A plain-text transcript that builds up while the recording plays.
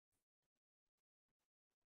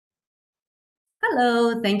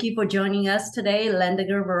Hello, thank you for joining us today,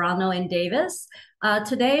 Landegger Verano and Davis.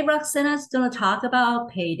 Today, Roxana is going to talk about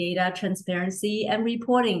pay data transparency and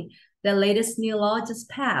reporting. The latest new law just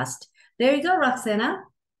passed. There you go, Roxana.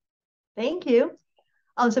 Thank you.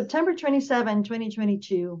 On September 27,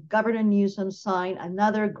 2022, Governor Newsom signed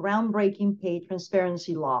another groundbreaking pay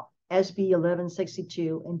transparency law, SB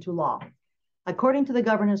 1162, into law. According to the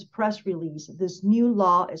governor's press release, this new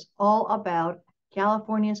law is all about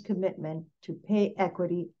California's commitment to pay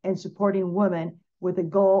equity and supporting women with the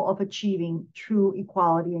goal of achieving true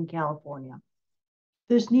equality in California.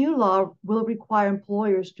 This new law will require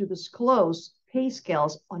employers to disclose pay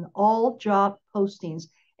scales on all job postings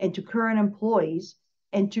and to current employees,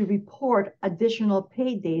 and to report additional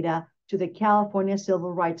pay data to the California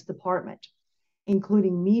Civil Rights Department,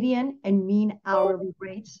 including median and mean hourly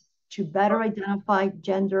rates to better identify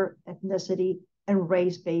gender, ethnicity, and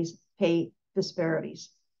race-based pay disparities.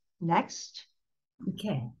 Next.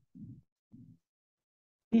 Okay.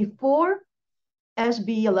 Before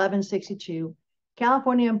SB 1162,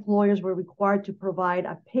 California employers were required to provide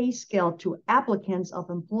a pay scale to applicants of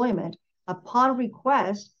employment upon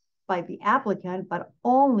request by the applicant, but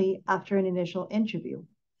only after an initial interview.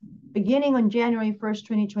 Beginning on January 1st,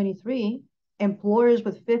 2023, employers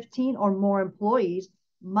with 15 or more employees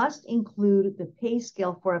must include the pay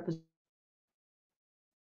scale for a position,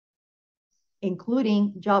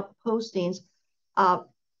 including job postings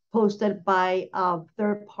posted by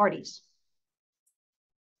third parties.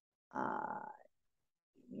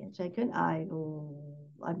 Give me a second.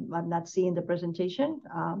 I'm not seeing the presentation.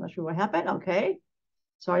 I'm not sure what happened. Okay.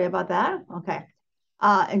 Sorry about that. Okay.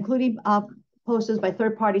 Including posted by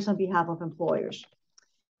third parties on behalf of employers.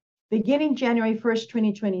 Beginning January 1st,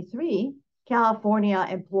 2023, California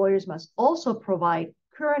employers must also provide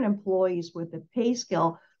current employees with the pay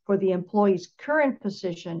scale for the employee's current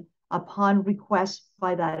position upon request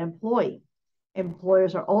by that employee.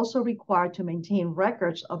 Employers are also required to maintain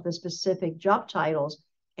records of the specific job titles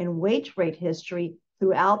and wage rate history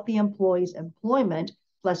throughout the employee's employment,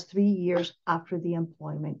 plus 3 years after the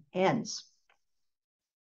employment ends.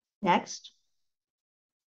 Next.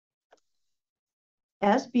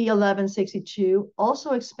 SB 1162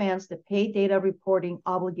 also expands the pay data reporting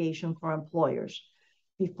obligation for employers.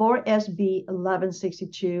 Before SB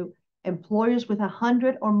 1162, employers with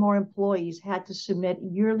 100 or more employees had to submit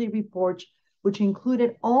yearly reports, which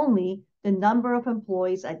included only the number of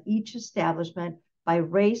employees at each establishment by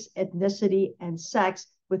race, ethnicity, and sex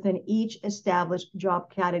within each established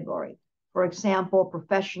job category. For example,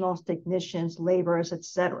 professionals, technicians, laborers,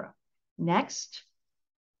 etc. Next.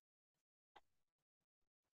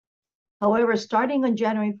 However, starting on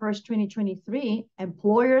January 1st, 2023,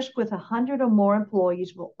 employers with 100 or more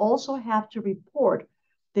employees will also have to report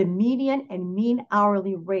the median and mean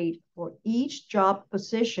hourly rate for each job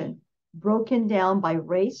position, broken down by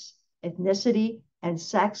race, ethnicity, and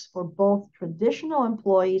sex for both traditional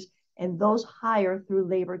employees and those hired through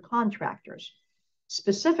labor contractors.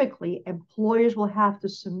 Specifically, employers will have to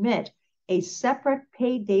submit a separate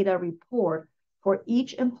pay data report for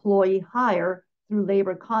each employee hired through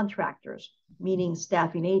labor contractors, meaning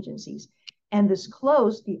staffing agencies, and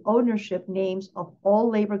disclose the ownership names of all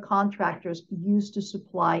labor contractors used to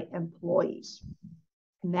supply employees.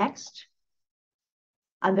 Next.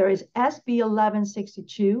 And there is SB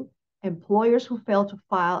 1162. Employers who fail to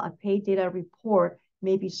file a pay data report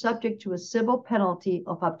may be subject to a civil penalty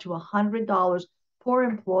of up to $100 per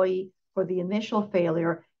employee for the initial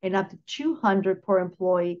failure and up to $200 per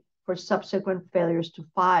employee for subsequent failures to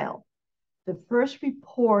file. The first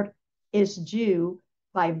report is due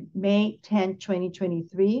by May 10,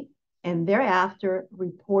 2023, and thereafter,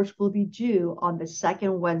 reports will be due on the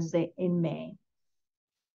second Wednesday in May.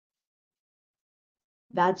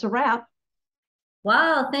 That's a wrap.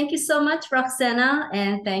 Wow, thank you so much, Roxana,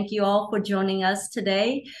 and thank you all for joining us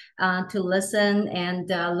today to listen and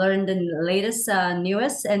learn the latest,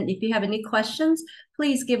 newest. And if you have any questions,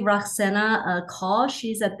 please give Roxana a call.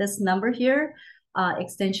 She's at this number here,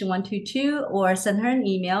 extension 122, or send her an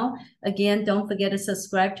email. Again, don't forget to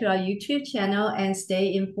subscribe to our YouTube channel and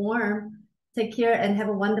stay informed. Take care and have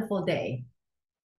a wonderful day.